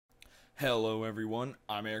Hello everyone,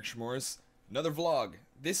 I'm Eric Shimoris. Another vlog.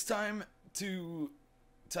 This time to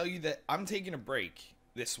tell you that I'm taking a break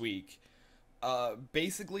this week.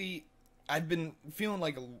 Basically, I've been feeling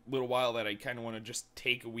like a little while that I kind of want to just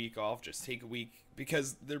take a week off, just take a week,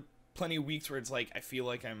 because there are plenty of weeks where it's like I feel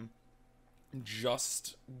like I'm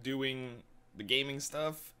just doing the gaming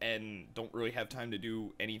stuff and don't really have time to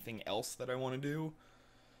do anything else that I want to do.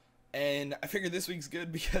 And I figured this week's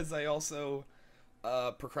good because I also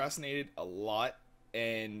procrastinated a lot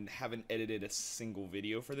and haven't edited a single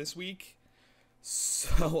video for this week.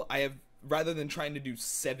 So I have, rather than trying to do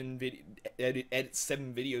edit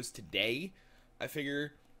 7 videos today, I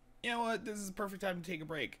figure, you know what, this is the perfect time to take a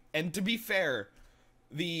break. And to be fair,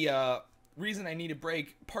 the reason I need a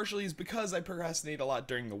break partially is because I procrastinate a lot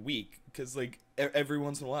during the week. Because like every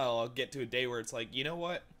once in a while I'll get to a day where it's like, you know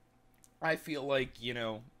what, I feel like,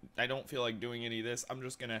 I don't feel like doing any of this. I'm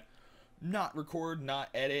just gonna not record, not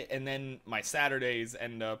edit, and then my Saturdays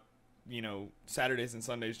end up, Saturdays and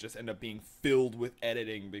Sundays just end up being filled with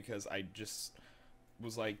editing because I just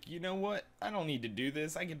was like, you know what, I don't need to do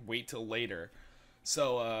this. I can wait till later.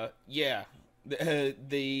 So, yeah,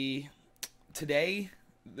 today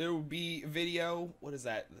there will be a video. What is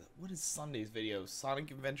that? What is Sunday's video?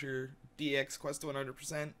 Sonic Adventure DX Quest to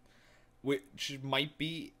 100%, which might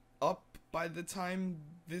be up by the time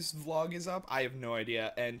this vlog is up. I have no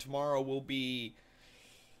idea. And tomorrow will be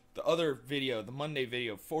the other video, the Monday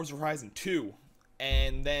video, Forza Horizon 2.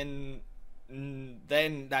 And then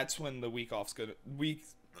that's when the week off's gonna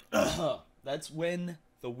that's when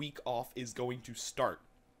the week off is going to start,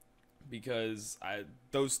 because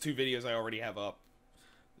those 2 videos I already have up.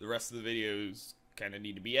 The rest of the videos kind of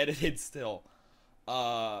need to be edited still.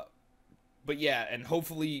 But yeah, and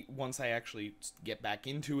hopefully once I actually get back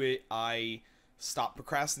into it, I stop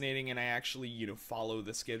procrastinating and I actually, follow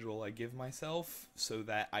the schedule I give myself, so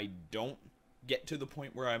that I don't get to the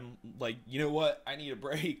point where I'm like, you know what, I need a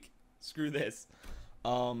break. Screw this.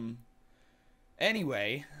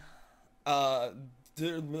 Anyway, what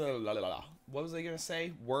was I gonna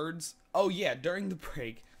say? Words? Oh yeah, during the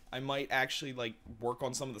break, I might actually like work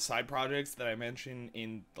on some of the side projects that I mentioned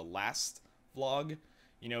in the last vlog.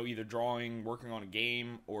 Either drawing, working on a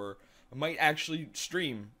game, or I might actually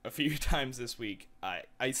stream a few times this week.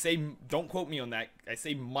 I say, don't quote me on that. I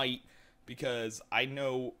say might because I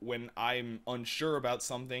know when I'm unsure about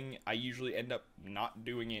something, I usually end up not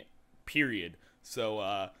doing it, period.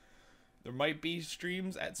 So, there might be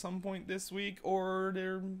streams at some point this week, or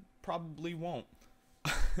there probably won't.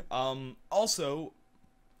 Also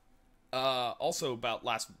about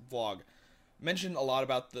last vlog, mentioned a lot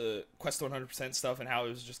about the Quest to 100% stuff and how I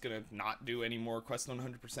was just gonna not do any more Quest to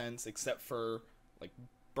 100%s except for like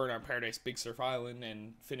Burnout Paradise, Big Surf Island,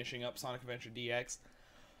 and finishing up Sonic Adventure DX.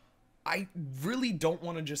 I really don't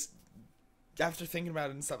want to just, after thinking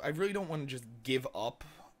about it and stuff, I really don't want to just give up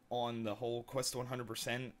on the whole Quest to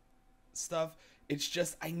 100% stuff. It's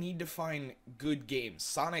just I need to find good games.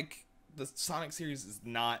 The Sonic series is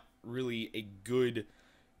not really a good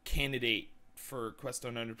candidate for Quest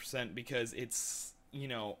 100% because it's,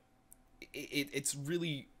 it's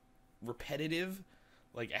really repetitive.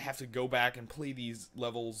 Like, I have to go back and play these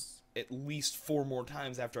levels at least 4 more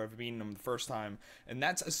times after I've beaten them the first time, and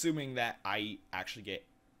that's assuming that I actually get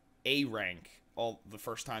A rank all the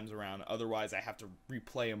first times around. Otherwise, I have to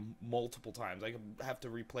replay them multiple times. I have to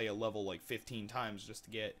replay a level like 15 times just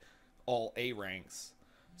to get all A ranks.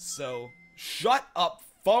 So, shut up,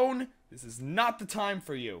 phone! This is not the time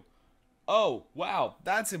for you. Oh, wow,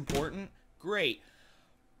 that's important. Great.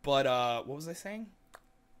 But, what was I saying?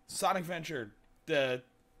 Sonic Adventure,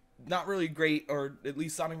 not really great, or at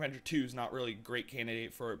least Sonic Adventure 2 is not really a great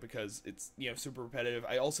candidate for it because it's, super repetitive.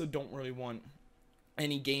 I also don't really want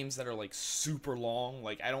any games that are, like, super long.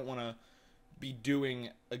 Like, I don't want to be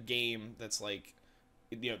doing a game that's, like,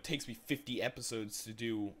 it takes me 50 episodes to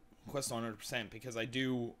do Quest 100% because I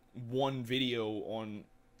do 1 video on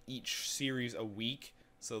each series a week.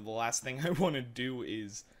 So the last thing I want to do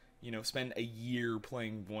is, spend a year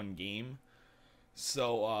playing 1 game.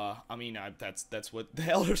 So, I mean, that's what the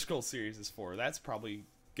Elder Scrolls series is for. That's probably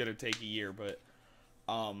gonna take a year, but,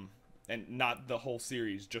 and not the whole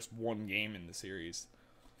series, just 1 game in the series.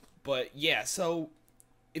 But, yeah, so,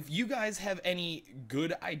 if you guys have any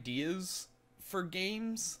good ideas for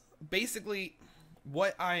games, basically,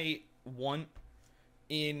 what I want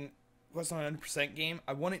in Quest 100% game,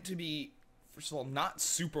 I want it to be, first of all, not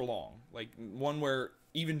super long. Like, one where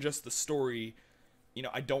even just the story,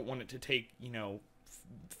 I don't want it to take,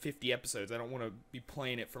 50 episodes. I don't want to be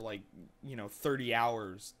playing it for, like, 30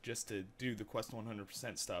 hours just to do the Quest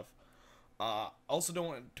 100% stuff. Also don't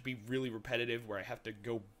want it to be really repetitive where I have to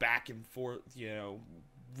go back and forth,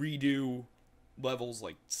 redo levels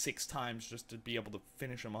like 6 times just to be able to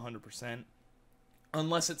finish them 100%.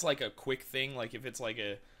 Unless it's like a quick thing, like if it's like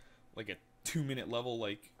a 2-minute level,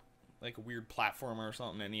 like a weird platformer or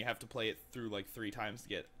something, and you have to play it through like 3 times to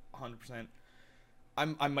get 100%.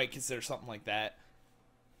 I might consider something like that.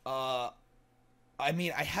 I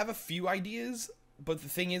mean, I have a few ideas, but the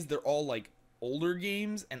thing is, they're all like older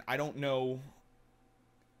games, and I don't know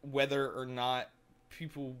whether or not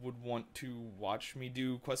people would want to watch me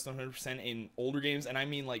do Quest 100% in older games, and I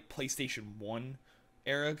mean like PlayStation 1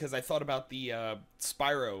 era, because I thought about the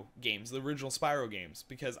Spyro games, the original Spyro games,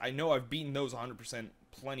 because I know I've beaten those 100%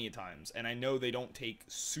 plenty of times, and I know they don't take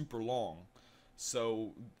super long.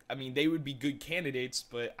 So, I mean, they would be good candidates,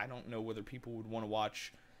 but I don't know whether people would want to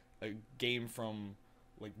watch a game from,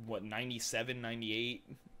 like, what, 97, 98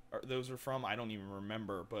 those are from? I don't even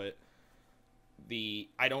remember, but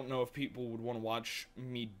I don't know if people would want to watch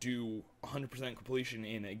me do 100% completion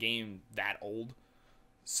in a game that old.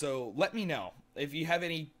 So, let me know if you have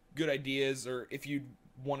any good ideas, or if you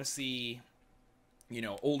want to see,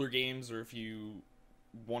 older games, or if you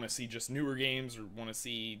want to see just newer games, or want to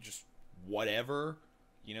see just whatever,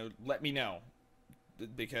 let me know,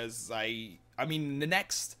 because I mean, the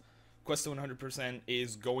next Quest to 100%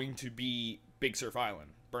 is going to be Big Surf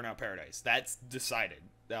Island, Burnout Paradise. That's decided.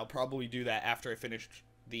 I'll probably do that after I finish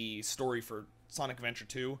the story for Sonic Adventure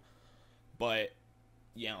 2, but,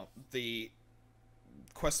 the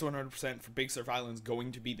Quest to 100% for Big Surf Island is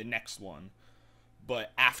going to be the next one,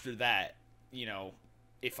 but after that,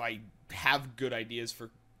 if I have good ideas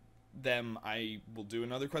for them, I will do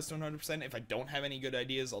another Quest to 100%. If I don't have any good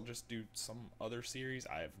ideas, I'll just do some other series.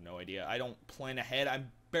 I have no idea. I don't plan ahead. I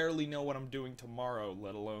barely know what I'm doing tomorrow,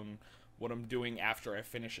 let alone what I'm doing after I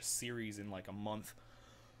finish a series in like a month.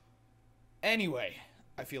 Anyway,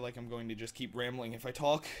 I feel like I'm going to just keep rambling if I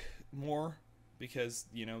talk more, because,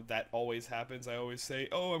 that always happens. I always say,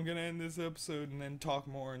 oh, I'm going to end this episode, and then talk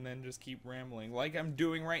more, and then just keep rambling like I'm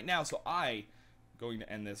doing right now. So I'm going to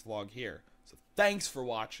end this vlog here. So thanks for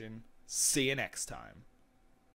watching. See you next time.